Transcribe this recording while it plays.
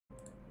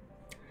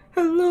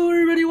Hello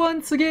everybody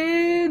once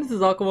again, this is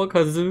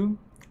AikawaKazu.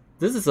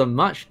 This is a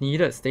much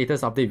needed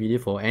status update video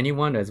for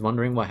anyone that's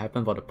wondering what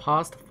happened for the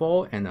past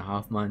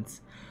 4.5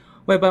 months,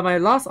 whereby my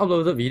last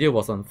uploaded video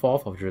was on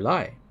 4th of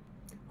July.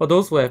 For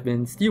those who have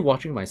been still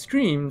watching my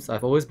streams,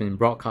 I've always been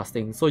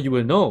broadcasting, so you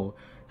will know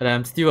that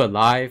I'm still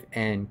alive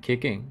and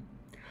kicking.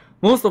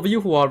 Most of you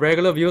who are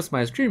regular viewers of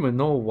my stream will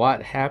know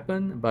what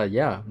happened, but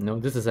yeah,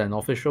 this is an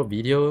official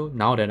video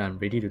now that I'm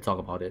ready to talk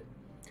about it.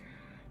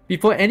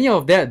 Before any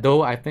of that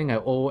though, I think I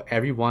owe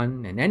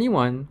everyone and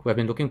anyone who have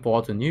been looking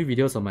forward to new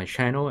videos on my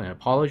channel an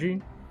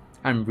apology.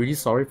 I'm really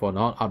sorry for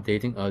not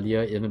updating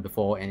earlier even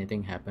before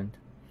anything happened.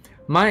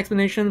 My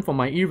explanation for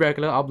my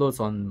irregular uploads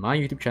on my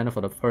YouTube channel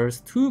for the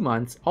first 2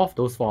 months of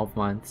those 4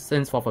 months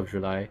since 4th of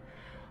July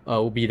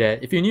will be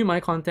that if you knew my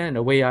content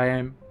the way I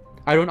am,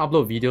 I don't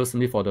upload videos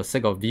simply for the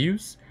sake of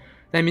views.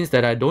 That means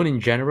that I don't in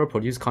general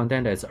produce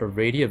content that's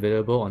already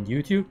available on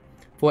YouTube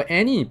for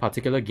any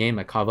particular game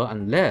I cover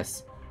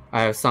unless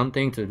I have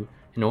something to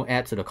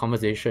add to the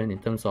conversation in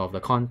terms of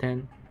the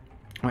content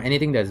or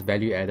anything that's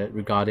value added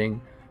regarding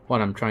what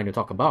I'm trying to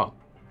talk about.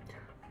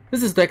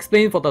 This is to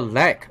explain for the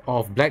lack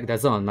of Black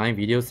Desert Online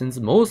videos, since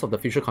most of the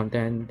feature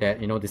content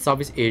that the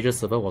Southeast Asia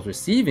server was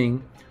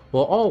receiving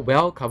were all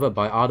well covered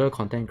by other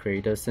content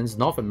creators, since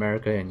North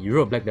America and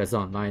Europe Black Desert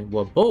Online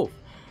were both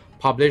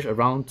published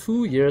around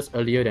 2 years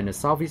earlier than the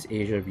Southeast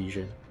Asia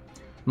region.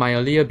 My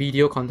earlier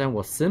video content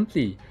was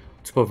simply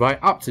to provide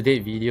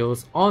up-to-date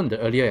videos on the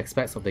earlier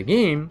aspects of the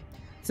game,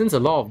 since a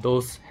lot of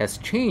those has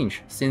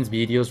changed since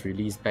videos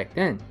released back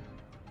then.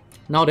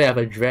 Now that I've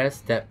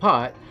addressed that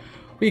part,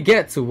 we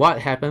get to what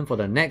happened for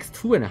the next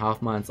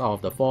 2.5 months out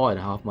of the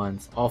 4.5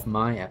 months of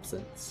my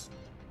absence.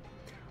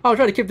 I'll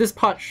try to keep this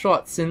part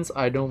short since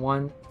I don't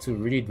want to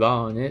really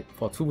dwell on it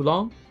for too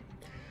long.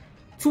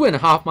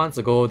 2.5 months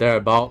ago,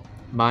 thereabout,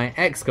 my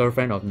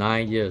ex-girlfriend of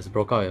 9 years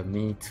broke up with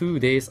me 2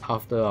 days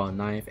after our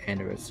 9th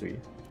anniversary.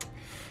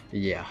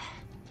 Yeah,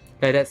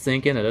 let that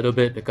sink in a little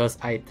bit, because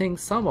I think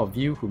some of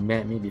you who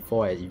met me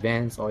before at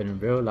events or in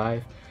real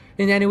life,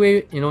 in any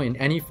way, in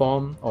any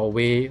form or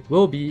way,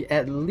 will be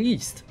at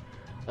least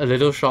a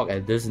little shocked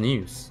at this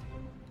news.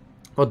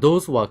 For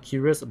those who are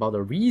curious about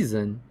the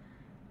reason,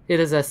 it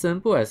is as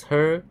simple as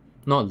her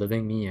not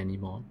loving me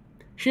anymore.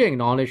 She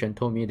acknowledged and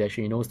told me that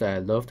she knows that I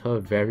loved her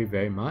very,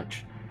 very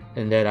much,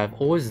 and that I've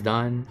always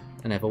done,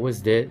 and I've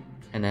always did,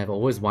 and I've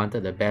always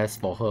wanted the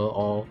best for her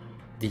all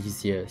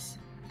these years.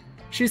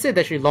 She said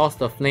that she lost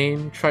the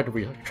flame, tried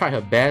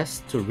her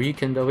best to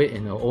rekindle it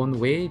in her own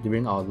way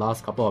during our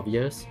last couple of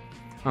years.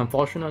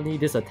 Unfortunately,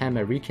 this attempt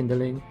at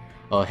rekindling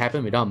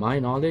happened without my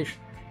knowledge,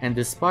 and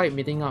despite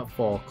meeting up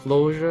for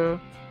closure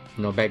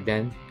back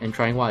then and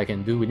trying what I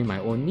can do within my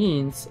own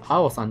means, I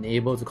was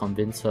unable to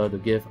convince her to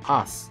give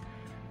us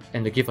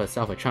and to give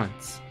herself a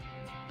chance.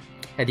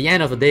 At the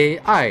end of the day,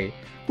 I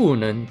不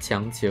能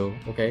强求,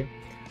 okay?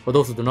 For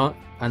those who do not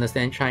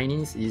understand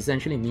Chinese, it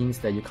essentially means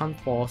that you can't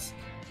force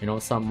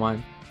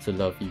someone to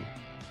love you.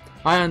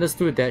 I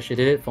understood that she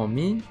did it for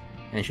me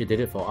and she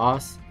did it for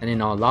us, and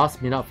in our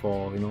last meetup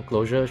for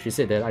closure, she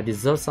said that I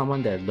deserve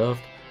someone that loved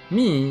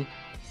me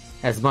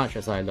as much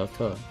as I loved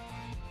her.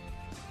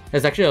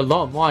 There's actually a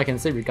lot more I can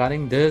say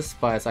regarding this,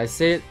 but as I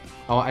said,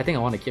 I think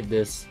I want to keep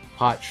this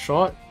part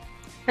short.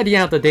 At the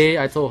end of the day,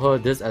 I told her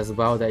this as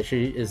well, that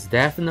she is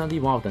definitely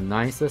one of the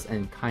nicest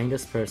and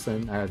kindest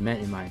person I have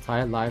met in my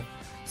entire life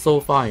so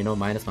far,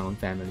 minus my own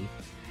family.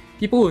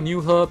 People who knew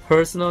her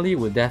personally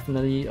would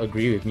definitely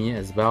agree with me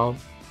as well.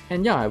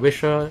 And yeah, I wish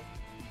her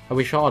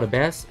all the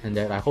best, and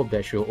that I hope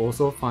that she'll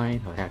also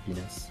find her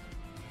happiness.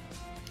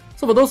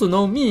 So for those who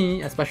know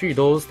me, especially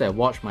those that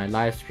watch my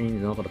live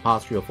streams for the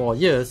past 3 or 4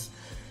 years,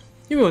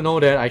 you will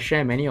know that I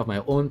share many of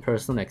my own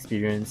personal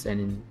experience,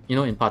 and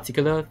in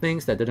particular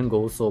things that didn't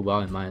go so well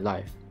in my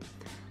life.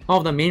 One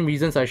of the main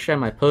reasons I share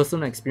my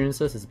personal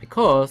experiences is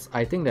because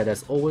I think that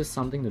there's always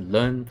something to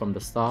learn from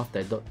the stuff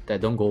that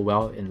don't go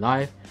well in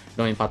life,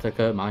 in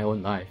particular my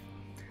own life.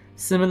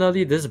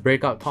 Similarly, this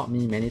breakup taught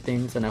me many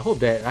things, and I hope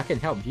that I can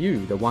help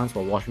you, the ones who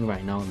are watching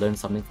right now, learn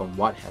something from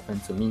what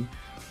happened to me,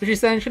 which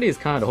essentially is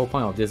kind of the whole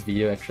point of this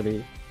video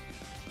actually,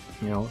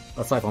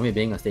 aside from it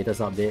being a status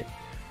update.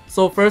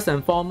 So first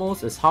and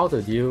foremost is how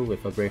to deal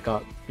with a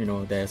breakup,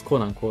 that's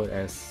quote unquote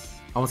as,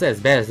 I won't say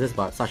as bad as this,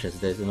 but such as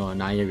this, a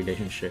 9-year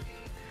relationship.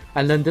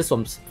 I learned this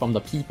from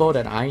the people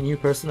that I knew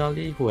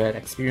personally who had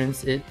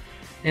experienced it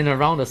in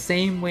around the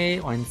same way,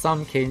 or in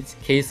some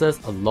cases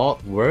a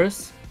lot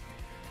worse.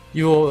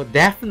 You will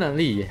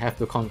definitely have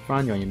to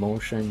confront your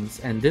emotions,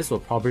 and this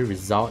will probably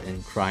result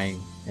in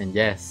crying. And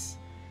yes,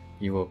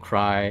 you will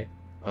cry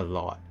a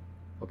lot.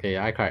 Okay,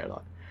 I cry a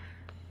lot.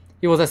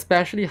 It was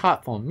especially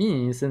hard for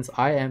me since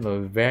I am a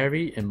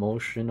very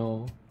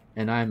emotional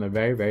and I am a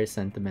very, very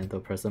sentimental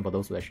person, for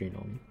those who actually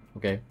know me.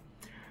 Okay.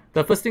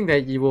 The first thing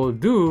that you will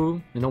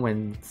do,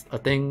 when a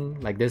thing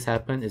like this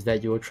happens, is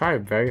that you will try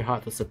very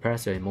hard to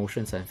suppress your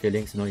emotions and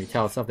feelings. You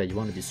tell yourself that you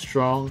want to be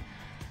strong.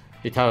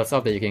 You tell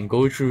yourself that you can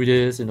go through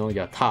this.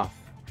 You're tough.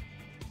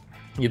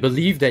 You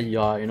believe that you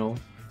are,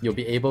 you'll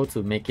be able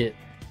to make it,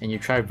 and you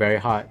try very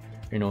hard,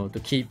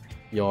 to keep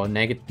your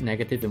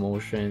negative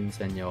emotions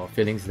and your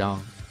feelings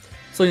down.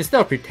 So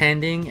instead of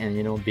pretending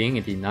and being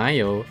in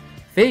denial,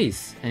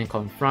 face and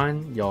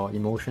confront your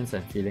emotions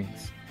and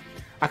feelings.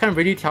 I can't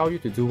really tell you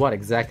to do what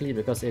exactly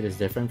because it is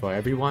different for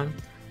everyone,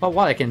 but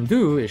what I can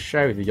do is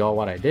share with you all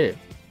what I did.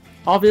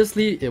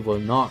 Obviously, it will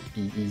not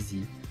be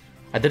easy.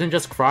 I didn't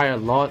just cry a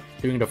lot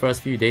during the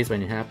first few days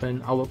when it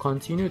happened. I will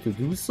continue to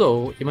do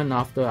so even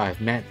after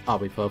I've met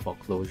up with her for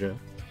closure.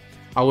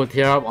 I would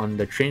tear up on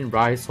the train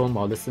rides home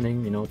while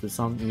listening, to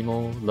some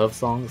emo love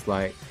songs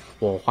like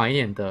我怀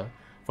念的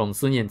from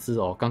Sun Yanzi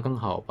or 刚刚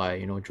好 by,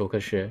 Joker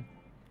Xue.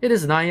 It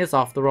is 9 years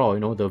after all,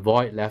 the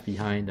void left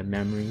behind, the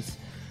memories.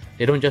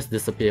 They don't just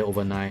disappear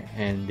overnight,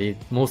 and they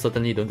most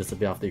certainly don't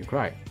disappear after you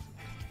cry.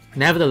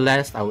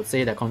 Nevertheless, I would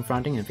say that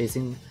confronting and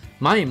facing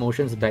my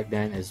emotions back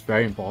then is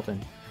very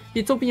important.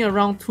 It took me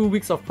around 2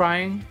 weeks of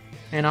crying,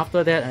 and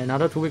after that,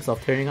 another 2 weeks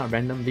of tearing up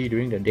randomly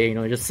during the day.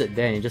 You just sit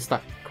there and you just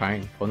start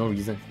crying for no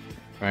reason,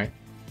 right?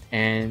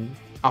 And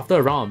after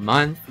around a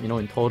month,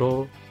 in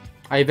total,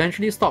 I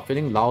eventually stopped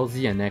feeling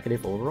lousy and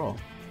negative overall.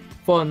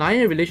 For a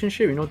 9-year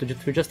relationship,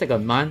 to just take a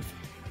month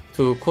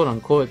to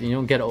quote-unquote,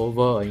 get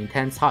over an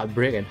intense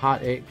heartbreak and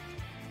heartache,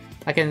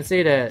 I can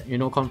say that,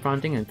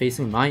 confronting and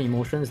facing my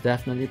emotions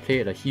definitely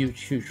played a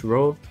huge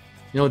role.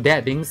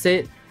 That being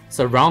said,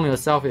 surround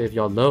yourself with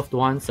your loved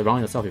ones,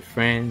 surround yourself with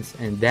friends,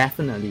 and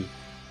definitely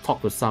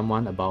talk to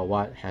someone about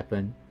what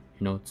happened,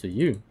 to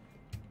you.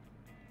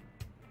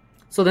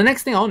 So the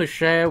next thing I want to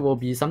share will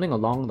be something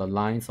along the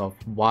lines of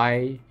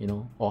why,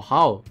 or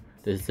how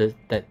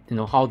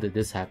how did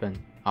this happen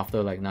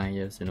after like 9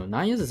 years?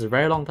 9 years is a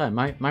very long time.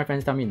 My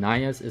friends tell me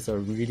 9 years is a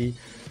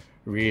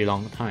really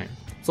long time.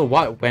 So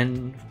what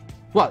went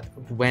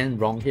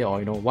wrong here,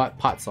 or what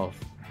parts of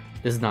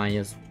this 9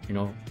 years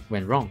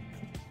went wrong?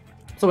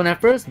 So when I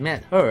first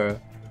met her,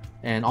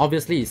 and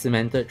obviously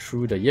cemented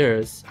through the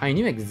years, I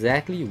knew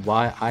exactly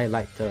why I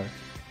liked her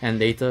and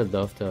later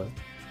loved her.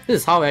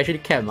 This is how I actually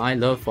kept my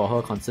love for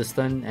her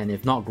consistent, and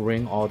if not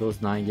growing all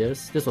those 9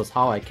 years, this was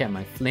how I kept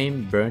my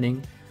flame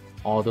burning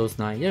all those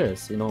 9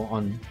 years.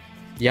 On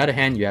the other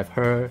hand, you have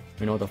her,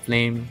 the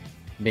flame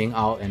being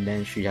out, and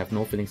then she have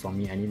no feelings for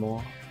me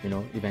anymore,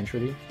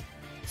 eventually.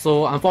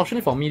 So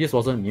unfortunately for me, this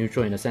wasn't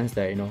mutual in the sense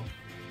that,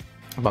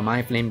 about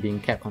my flame being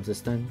kept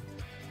consistent.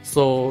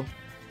 So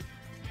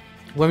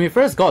when we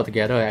first got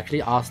together, I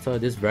actually asked her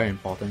this very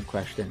important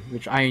question,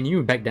 which I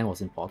knew back then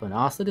was important.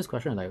 I asked her this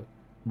question like,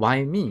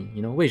 why me?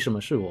 为什么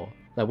是我?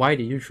 Like, why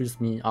did you choose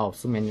me out of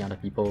so many other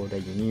people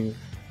that you knew,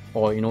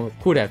 or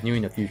could have knew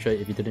in the future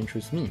if you didn't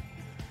choose me?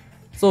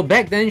 So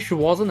back then, she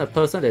wasn't a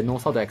person that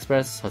knows how to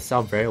express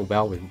herself very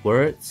well with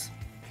words,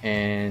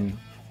 and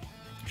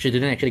she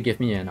didn't actually give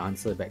me an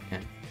answer back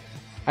then.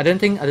 I didn't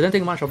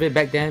think much of it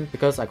back then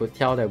because I could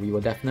tell that we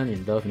were definitely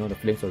in love. The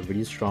feelings were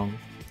really strong.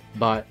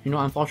 But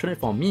unfortunately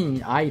for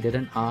me, I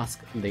didn't ask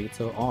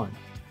later on.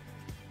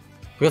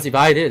 Because if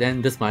I did,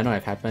 then this might not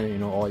have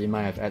happened, or it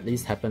might have at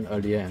least happened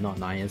earlier and not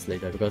 9 years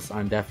later, because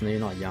I'm definitely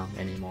not young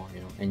anymore,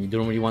 and you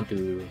don't really want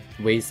to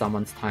waste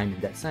someone's time in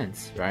that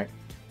sense, right?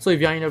 So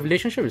if you're in a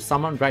relationship with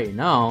someone right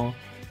now,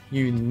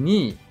 you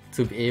need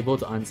to be able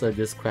to answer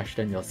this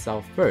question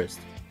yourself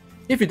first.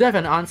 If you don't have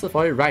an answer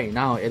for it right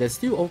now, it is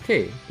still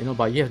okay,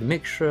 but you have to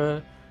make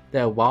sure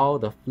that while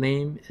the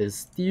flame is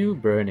still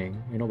burning,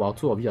 while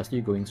two of you are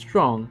still going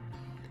strong,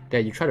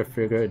 that you try to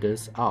figure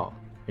this out,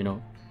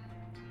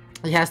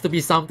 It has to be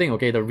something,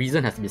 okay, the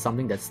reason has to be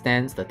something that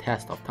stands the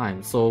test of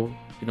time. So,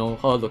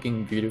 her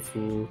looking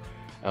beautiful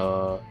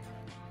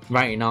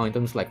right now in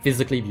terms of like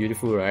physically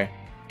beautiful, right,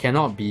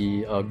 cannot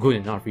be a good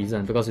enough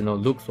reason because,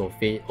 looks will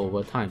fade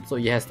over time. So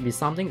it has to be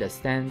something that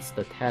stands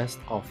the test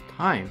of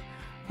time.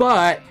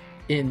 But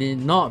it need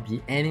not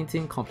be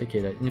anything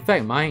complicated. In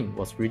fact, mine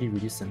was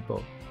really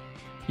simple.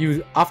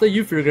 After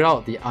you figure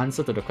out the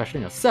answer to the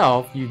question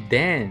yourself, you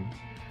then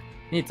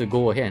need to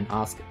go ahead and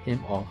ask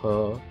him or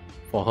her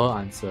for her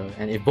answer.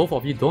 And if both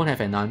of you don't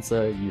have an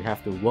answer, you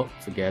have to work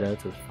together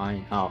to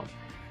find out.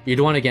 You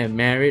don't want to get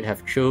married,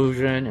 have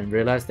children, and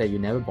realize that you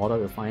never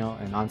bothered to find out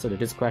an answer to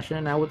this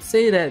question. I would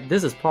say that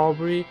this is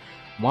probably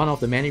one of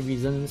the many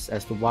reasons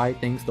as to why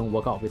things don't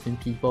work out between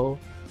people,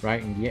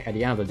 right? At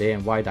the end of the day,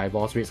 and why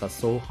divorce rates are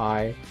so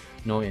high,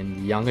 in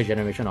the younger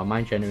generation or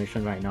my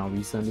generation right now,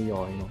 recently,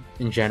 or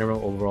in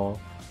general overall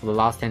for the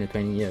last 10 to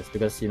 20 years,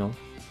 because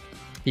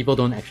people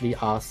don't actually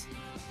ask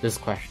this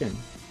question.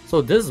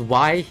 So this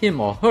why him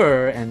or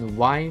her and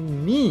why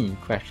me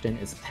question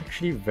is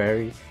actually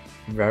very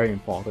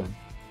important.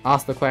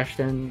 Ask the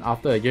question,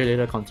 after a year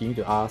later continue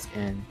to ask,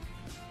 and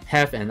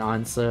have an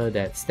answer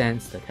that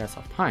stands the test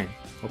of time.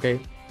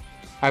 Okay,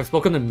 I've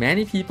spoken to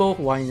many people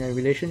who are in a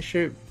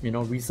relationship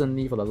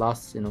recently for the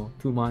last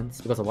 2 months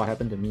because of what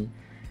happened to me,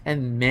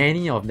 and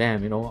many of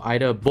them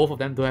either both of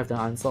them don't have the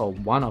answer, or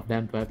one of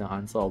them don't have the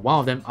answer, or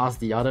one of them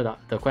asked the other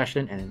the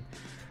question and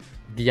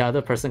the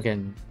other person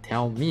can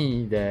tell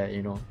me that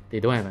they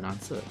don't have an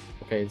answer.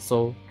 Okay,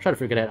 so try to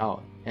figure that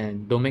out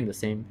and don't make the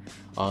same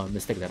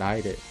mistake that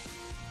I did.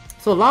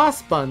 So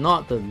last but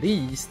not the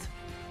least,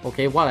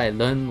 okay, what I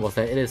learned was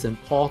that it is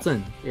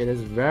important, it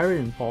is very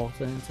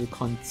important to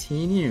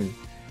continue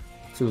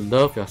to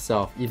love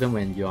yourself even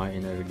when you are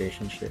in a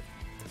relationship.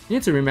 You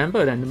need to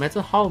remember that no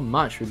matter how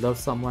much you love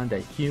someone,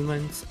 that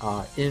humans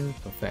are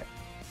imperfect.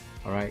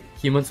 Alright,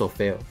 humans will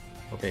fail.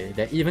 Okay,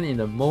 that even in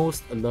the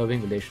most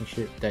loving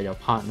relationship, that your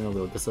partner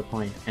will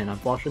disappoint. And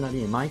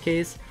unfortunately, in my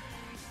case,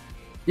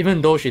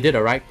 even though she did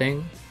the right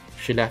thing,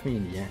 she left me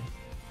in the end.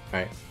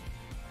 Right.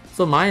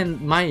 So my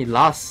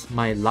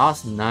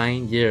last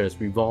 9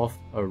 years revolved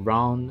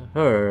around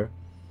her,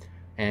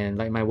 and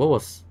like my world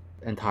was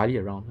entirely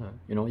around her.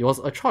 You know, it was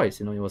a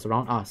choice. You know, it was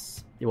around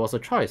us. It was a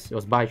choice. It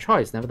was by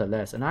choice,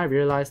 nevertheless. And I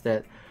realized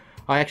that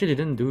I actually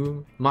didn't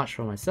do much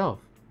for myself.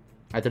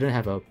 I didn't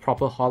have a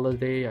proper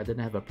holiday. I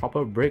didn't have a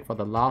proper break for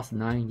the last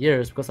 9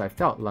 years because I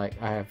felt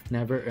like I have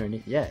never earned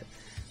it yet.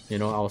 You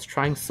know, I was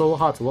trying so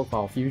hard to work for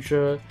our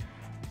future,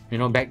 you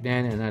know, back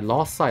then, and I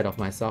lost sight of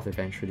myself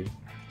eventually.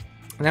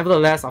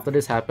 Nevertheless, after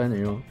this happened,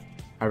 you know,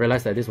 I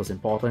realized that this was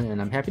important,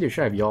 and I'm happy to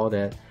share with y'all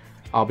that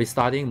I'll be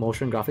studying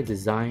motion graphics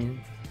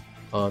design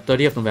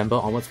 30th November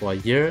onwards for a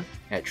year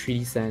at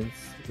 3D Sense,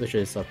 which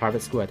is a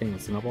private school, I think, in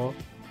Singapore.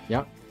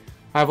 Yep.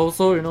 I've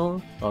also, you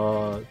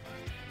know,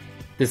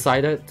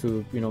 decided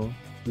to, you know,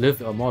 live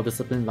a more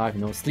disciplined life,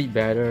 you know, sleep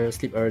better,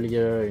 sleep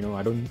earlier. You know,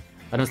 I don't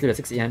sleep at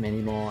 6 AM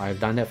anymore. I've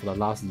done that for the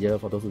last year,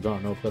 for those who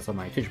don't know, because of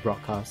my Twitch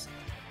broadcast.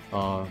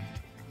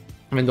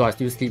 Even though I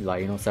still sleep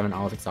like, you know, 7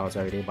 hours, 6 hours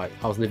every day, but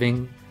I was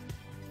living,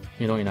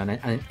 you know, in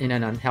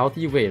an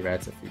unhealthy way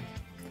relatively.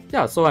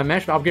 Yeah, so I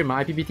managed to upgrade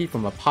my IPPT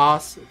from a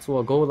pass to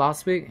a gold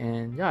last week,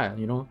 and yeah,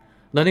 you know,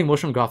 learning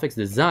motion graphics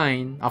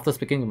design, after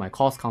speaking with my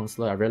course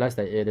counselor, I realized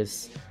that it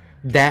is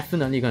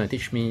definitely going to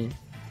teach me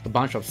a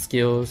bunch of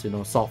skills, you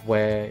know,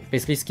 software,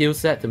 basically skill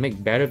set to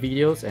make better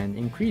videos and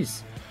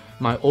increase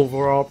my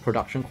overall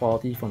production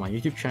quality for my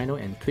YouTube channel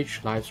and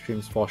Twitch live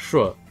streams for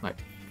sure, like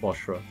for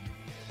sure.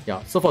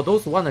 Yeah, so for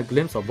those who want a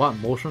glimpse of what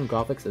motion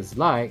graphics is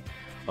like,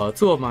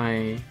 two of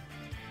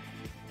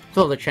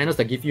the channels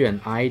that give you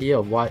an idea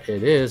of what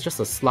it is, just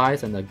a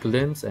slice and a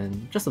glimpse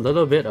and just a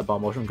little bit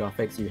about motion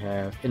graphics, you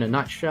have In a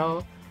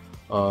Nutshell,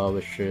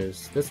 which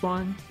is this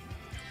one.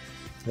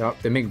 Yeah,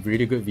 they make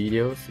really good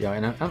videos. Yeah,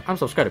 and I'm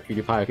subscribed to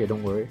PewDiePie, okay,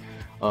 don't worry.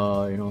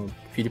 You know,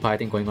 PewDiePie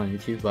thing going on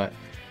YouTube, but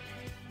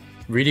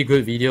really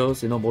good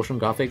videos. You know, motion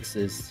graphics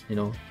is, you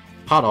know,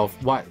 part of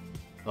what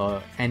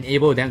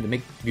enable them to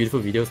make beautiful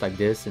videos like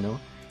this, you know,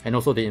 and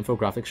also the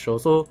infographics show.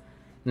 So,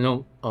 you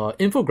know,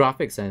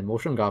 infographics and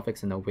motion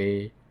graphics in a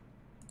way,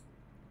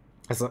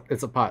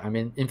 it's a part. I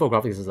mean,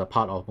 infographics is a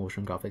part of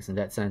motion graphics in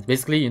that sense.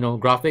 Basically, you know,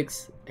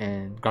 graphics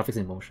and graphics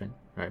in motion,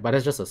 right? But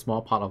that's just a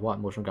small part of what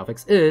motion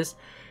graphics is,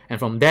 and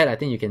from that, I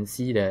think you can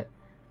see that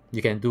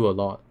you can do a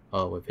lot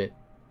with it.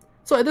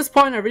 So at this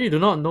point, I really do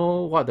not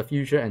know what the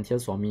future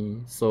entails for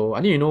me. So I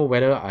need to know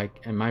whether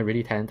am I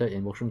really talented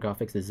in motion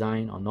graphics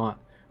design or not.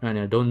 And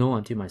I don't know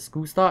until my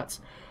school starts.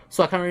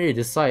 So I can't really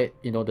decide,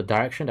 you know, the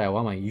direction that I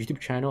want my YouTube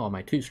channel or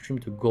my Twitch stream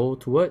to go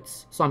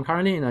towards. So I'm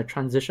currently in a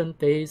transition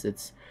phase.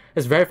 It's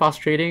very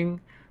frustrating,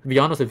 to be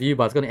honest with you,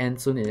 but it's going to end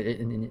soon.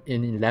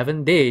 In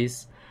 11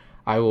 days,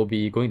 I will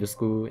be going to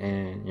school,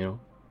 and, you know,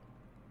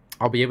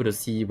 I'll be able to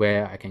see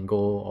where I can go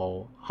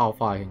or how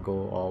far I can go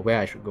or where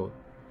I should go.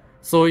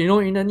 So, you know,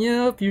 in the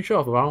near future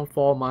of around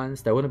 4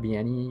 months, there wouldn't be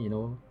any, you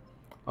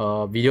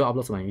know, video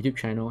uploads on my YouTube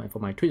channel. And for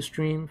my Twitch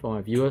stream, for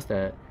my viewers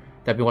that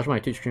have been watching my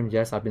Twitch stream,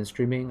 yes, I've been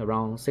streaming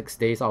around 6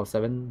 days out of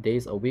 7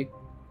 days a week,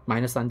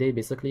 minus Sunday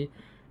basically.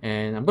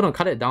 And I'm gonna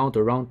cut it down to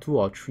around 2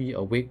 or 3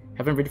 a week.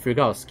 Haven't really figured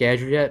out a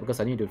schedule yet because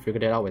I need to figure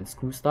that out when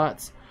school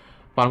starts.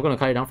 But I'm gonna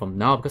cut it down from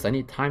now because I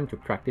need time to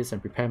practice and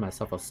prepare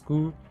myself for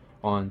school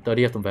on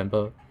 30th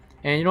November.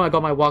 And you know, I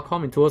got my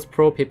Wacom Intuos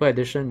Pro Paper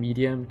Edition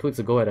Medium 2 weeks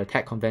ago at a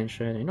tech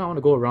convention. And, you know, I want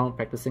to go around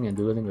practicing and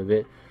doodling with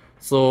it.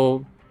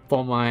 So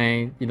for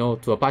my, you know,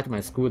 to apply to my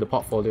school, the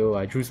portfolio,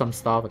 I drew some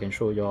stuff I can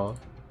show y'all.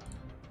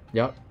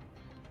 Yep.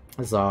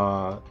 It's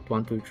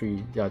 1, 2,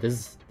 3. Yeah,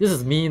 this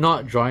is me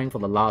not drawing for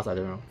the last, I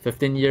don't know,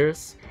 15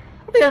 years.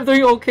 I think I'm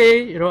doing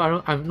okay. You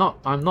know, I'm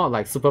not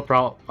like super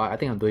proud, but I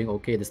think I'm doing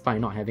okay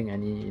despite not having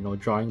any, you know,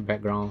 drawing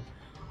background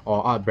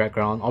or art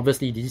background.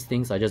 Obviously, these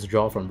things I just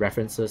draw from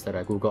references that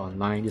I Google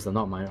online. These are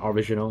not my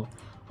original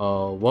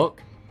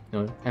work.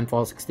 You know,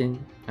 M416,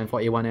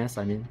 M4A1S,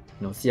 I mean,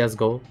 you know,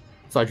 CSGO.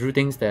 So I drew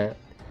things that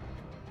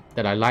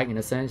I like in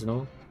a sense, you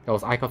know. That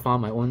was AikawaKazu,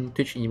 my own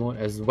Twitch emote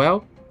as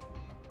well.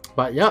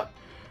 But yeah,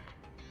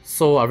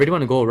 so I really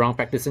want to go around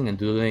practicing and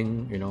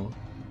doodling, you know,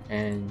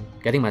 and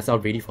getting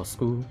myself ready for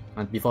school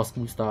and before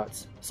school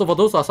starts. So for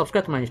those who are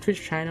subscribed to my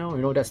Twitch channel,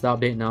 you know, that's the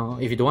update now.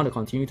 If you don't want to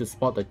continue to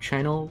support the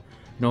channel,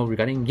 you know,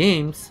 regarding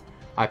games,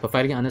 I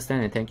perfectly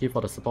understand and thank you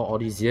for the support all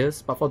these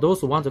years. But for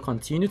those who want to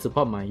continue to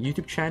support my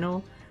YouTube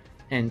channel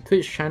and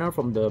Twitch channel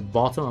from the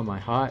bottom of my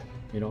heart,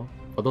 you know,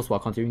 for those who are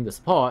continuing to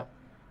support,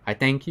 I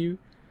thank you.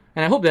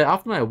 And I hope that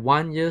after my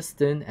 1 year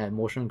stint at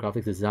motion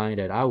graphics design,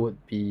 that I would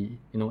be,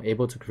 you know,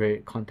 able to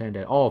create content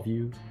that all of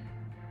you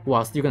who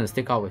are still gonna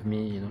stick out with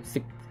me, you know,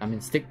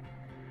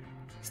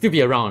 still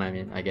be around. I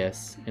mean, I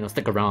guess, you know,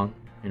 stick around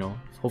you know,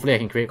 hopefully I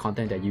can create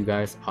content that you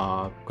guys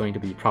are going to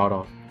be proud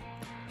of.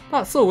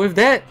 But so with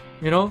that,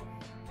 you know,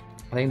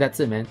 I think that's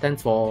it, man.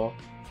 Thanks for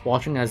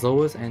watching as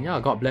always, and yeah,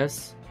 God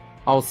bless.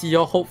 I'll see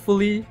y'all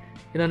hopefully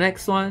in the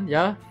next one.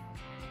 Yeah,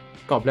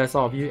 God bless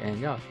all of you, and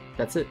yeah,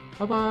 that's it.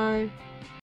 Bye bye.